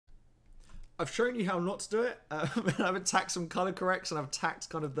I've shown you how not to do it. I've attacked some color corrects, and I've attacked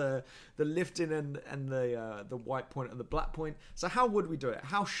kind of the lifting and the white point and the black point. So how would we do it?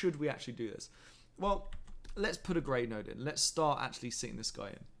 How should we actually do this? Well, let's put a grade node in. Let's start actually sitting this guy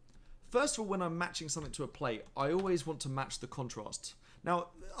in. First of all, when I'm matching something to a plate, I always want to match the contrast. Now,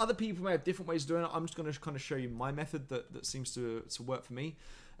 other people may have different ways of doing it. I'm just going to kind of show you my method that seems to work for me.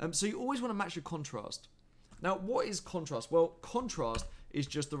 So you always want to match your contrast. Now, what is contrast? Well, contrast is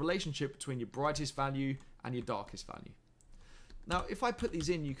just the relationship between your brightest value and your darkest value. Now, if I put these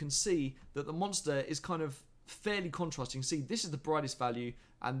in, you can see that the monster is kind of fairly contrasting. You can see this is the brightest value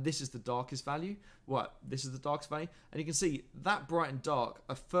and this is the darkest value. Well, this is the darkest value. And you can see that bright and dark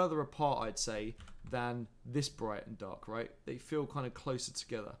are further apart, I'd say, than this bright and dark, right? They feel kind of closer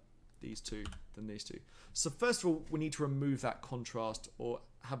together, these two, than these two. So first of all, we need to remove that contrast or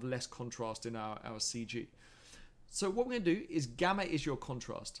have less contrast in our CG. So what we're going to do is gamma is your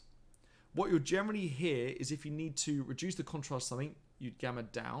contrast. What you'll generally hear is if you need to reduce the contrast of something, you'd gamma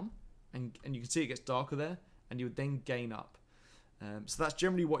down, and you can see it gets darker there, and you would then gain up. So that's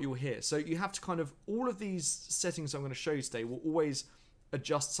generally what you'll hear. So you have to kind of, all of these settings I'm going to show you today will always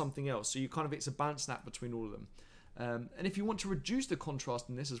adjust something else. So you kind of, it's a balancing act between all of them. And if you want to reduce the contrast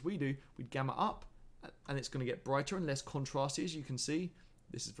in this, as we do, we'd gamma up, and it's going to get brighter and less contrasty, as you can see.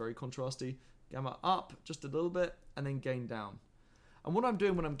 This is very contrasty. Gamma up just a little bit, and then gain down. And what I'm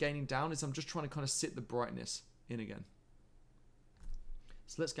doing when I'm gaining down is I'm just trying to kind of sit the brightness in again.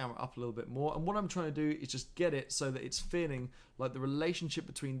 So let's gamma up a little bit more. And what I'm trying to do is just get it so that it's feeling like the relationship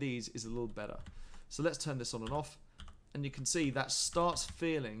between these is a little better. So let's turn this on and off. And you can see that starts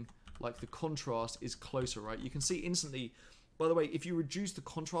feeling like the contrast is closer, right? You can see instantly, by the way, if you reduce the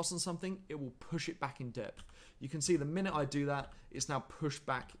contrast on something, it will push it back in depth. You can see the minute I do that, it's now pushed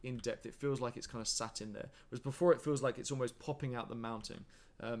back in depth. It feels like it's kind of sat in there. Whereas before it feels like it's almost popping out the mounting.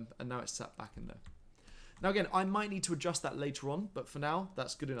 And now it's sat back in there. Now again, I might need to adjust that later on, but for now,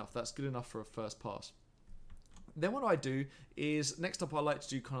 that's good enough. That's good enough for a first pass. Then what I do is, next up I like to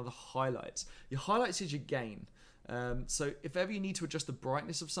do kind of the highlights. Your highlights is your gain. So if ever you need to adjust the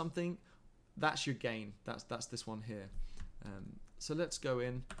brightness of something, that's your gain. That's this one here. So let's go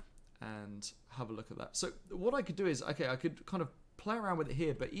in and have a look at that. So what I could do is, okay, I could kind of play around with it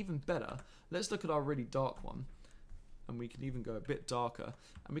here, but even better, let's look at our really dark one. And we can even go a bit darker.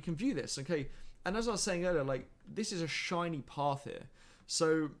 And we can view this, okay? And as I was saying earlier, like, this is a shiny path here.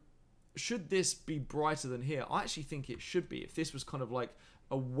 So should this be brighter than here? I actually think it should be. If this was kind of like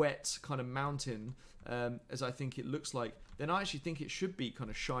a wet kind of mountain, as I think it looks like, then I actually think it should be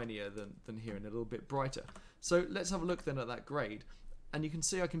kind of shinier than here and a little bit brighter. So let's have a look then at that grade. And you can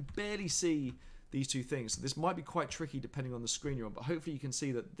see I can barely see these two things. So this might be quite tricky depending on the screen you're on, but hopefully you can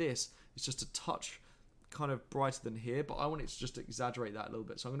see that this is just a touch kind of brighter than here, but I want it to just exaggerate that a little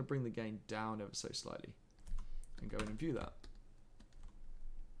bit. So I'm going to bring the gain down ever so slightly and go in and view that.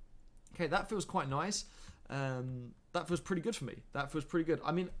 Okay, that feels quite nice. That feels pretty good for me. That feels pretty good.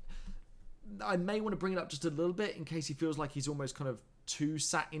 I mean, I may want to bring it up just a little bit in case he feels like he's almost kind of too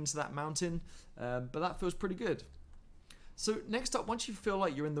sat into that mountain, but that feels pretty good. So next up, once you feel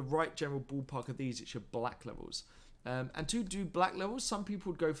like you're in the right general ballpark of these, it's your black levels. And to do black levels, some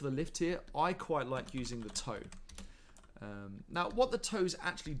people would go for the lift here. I quite like using the toe. Now, what the toe's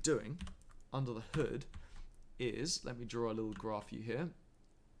actually doing under the hood is, let me draw a little graph for you here.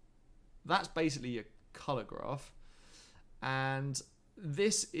 That's basically your color graph. And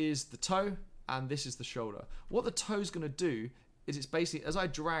this is the toe, and this is the shoulder. What the toe's going to do is it's basically, as I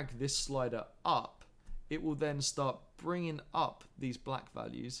drag this slider up, it will then start bringing up these black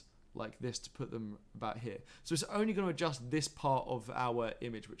values like this to put them about here. So it's only going to adjust this part of our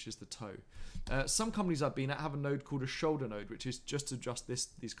image, which is the toe. Some companies I've been at have a node called a shoulder node, which is just to adjust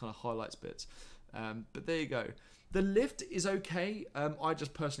these kind of highlights bits. But there you go. The lift is okay. I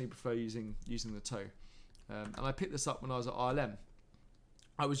just personally prefer using the toe. And I picked this up when I was at ILM.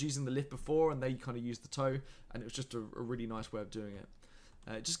 I was using the lift before, and they kind of used the toe, and it was just a really nice way of doing it.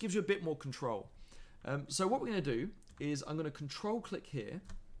 It just gives you a bit more control. So what we're going to do is I'm going to control click here,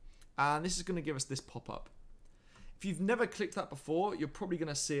 and this is going to give us this pop-up. If you've never clicked that before, you're probably going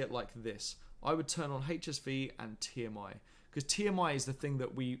to see it like this. I would turn on HSV and TMI, because TMI is the thing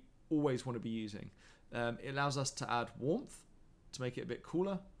that we always want to be using. It allows us to add warmth to make it a bit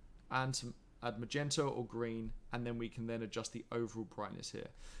cooler, and to add magenta or green, and then we can then adjust the overall brightness here.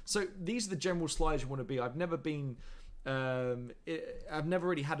 So these are the general slides you want to be. I've never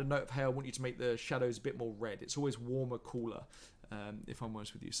really had a note of, hey, I want you to make the shadows a bit more red. It's always warmer, cooler, if I'm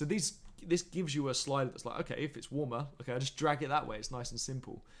honest with you. So this gives you a slider that's like, okay, if it's warmer, okay, I just drag it that way. It's nice and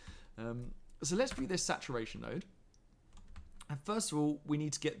simple. So let's view this saturation node. And first of all, we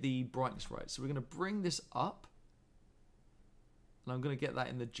need to get the brightness right. So we're going to bring this up. And I'm going to get that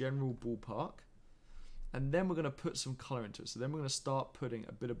in the general ballpark. And then we're going to put some color into it. So then we're going to start putting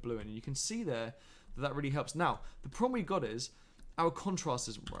a bit of blue in. And you can see there that that really helps. Now, the problem we got is our contrast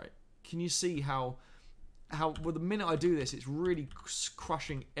isn't right. Can you see how well, the minute I do this, it's really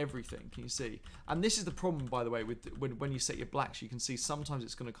crushing everything. Can you see? And this is the problem, by the way, with when you set your blacks. You can see sometimes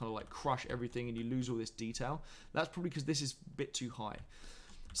it's going to kind of like crush everything and you lose all this detail. That's probably because this is a bit too high.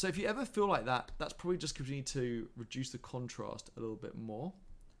 So if you ever feel like that, that's probably just because you need to reduce the contrast a little bit more.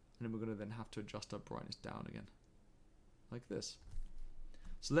 And then we're going to then have to adjust our brightness down again. Like this.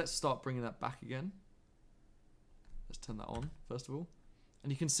 So let's start bringing that back again. Let's turn that on, first of all.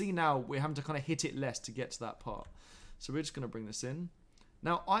 And you can see now we're having to kind of hit it less to get to that part. So we're just going to bring this in.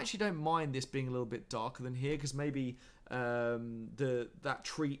 Now, I actually don't mind this being a little bit darker than here, because maybe that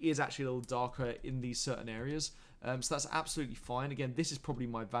tree is actually a little darker in these certain areas. So that's absolutely fine. Again, this is probably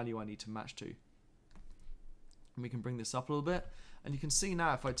my value I need to match to. And we can bring this up a little bit. And you can see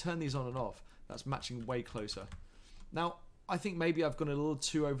now if I turn these on and off, that's matching way closer. Now, I think maybe I've gone a little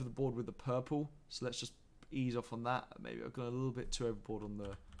too over the board with the purple. So let's just ease off on that. Maybe I've gone a little bit too overboard on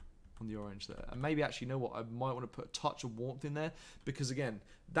the orange there. And maybe actually, you know what, I might want to put a touch of warmth in there, because again,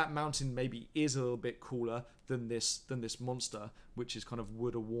 that mountain maybe is a little bit cooler than this monster, which is kind of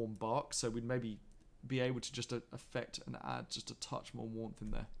wood or warm bark. So we'd maybe be able to just affect and add just a touch more warmth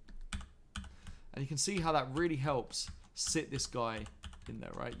in there. And you can see how that really helps sit this guy in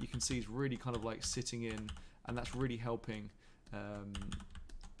there, right? You can see he's really kind of like sitting in, and that's really helping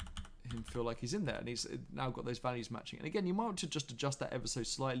him feel like he's in there, and he's now got those values matching. And again, you might want to just adjust that ever so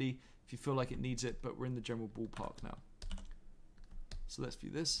slightly if you feel like it needs it, but we're in the general ballpark now. So let's view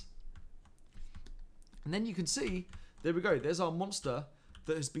this. And then you can see, there we go, there's our monster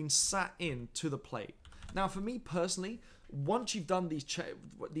that has been sat in to the plate. Now for me personally, once you've done these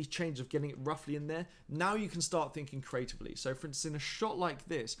changes of getting it roughly in there, now you can start thinking creatively. So for instance, in a shot like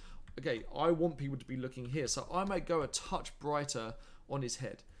this, okay, I want people to be looking here, so I might go a touch brighter on his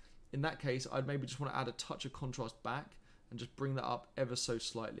head. In that case, I'd maybe just want to add a touch of contrast back and just bring that up ever so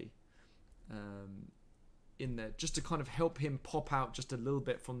slightly in there, just to kind of help him pop out just a little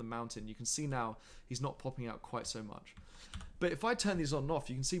bit from the mountain. You can see now he's not popping out quite so much. But if I turn these on and off,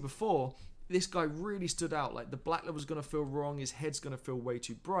 you can see before, this guy really stood out. Like the black level's going to feel wrong, his head's going to feel way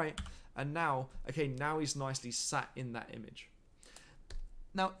too bright, and now, okay, now he's nicely sat in that image.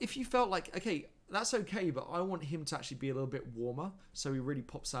 Now, if you felt like, okay, that's okay, but I want him to actually be a little bit warmer, so he really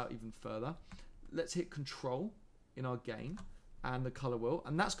pops out even further. Let's hit Control in our gain and the color wheel,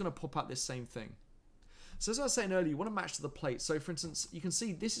 and that's going to pop out this same thing. So as I was saying earlier, you want to match to the plate. So for instance, you can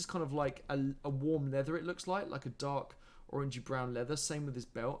see this is kind of like a warm leather, it looks like a dark orangey brown leather. Same with his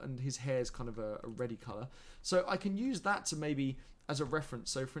belt, and his hair is kind of a reddy color. So I can use that to maybe as a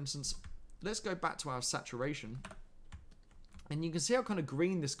reference. So for instance, let's go back to our saturation. And you can see how kind of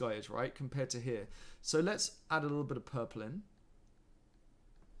green this guy is, right, compared to here. So let's add a little bit of purple in.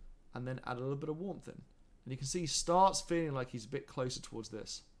 And then add a little bit of warmth in. And you can see he starts feeling like he's a bit closer towards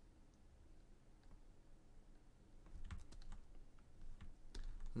this.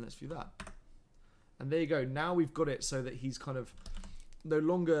 And let's view that. And there you go. Now we've got it so that he's kind of no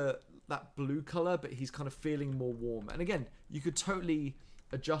longer that blue color, but he's kind of feeling more warm. And again, you could totally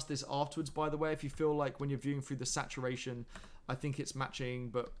adjust this afterwards, by the way, if you feel like when you're viewing through the saturation, I think it's matching,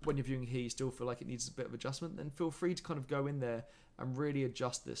 but when you're viewing here, you still feel like it needs a bit of adjustment, then feel free to kind of go in there and really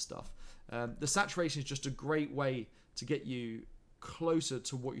adjust this stuff. The saturation is just a great way to get you closer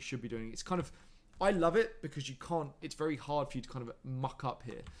to what you should be doing. It's kind of, I love it because you can't, it's very hard for you to kind of muck up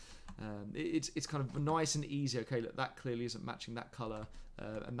here. It's kind of nice and easy. Okay, look, that clearly isn't matching that color,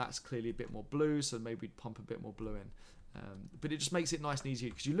 and that's clearly a bit more blue, so maybe we'd pump a bit more blue in. But it just makes it nice and easy,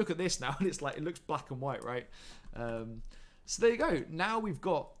 because you look at this now and it's like, it looks black and white, right? So there you go. Now we've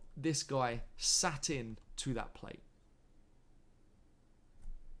got this guy sat in to that plate.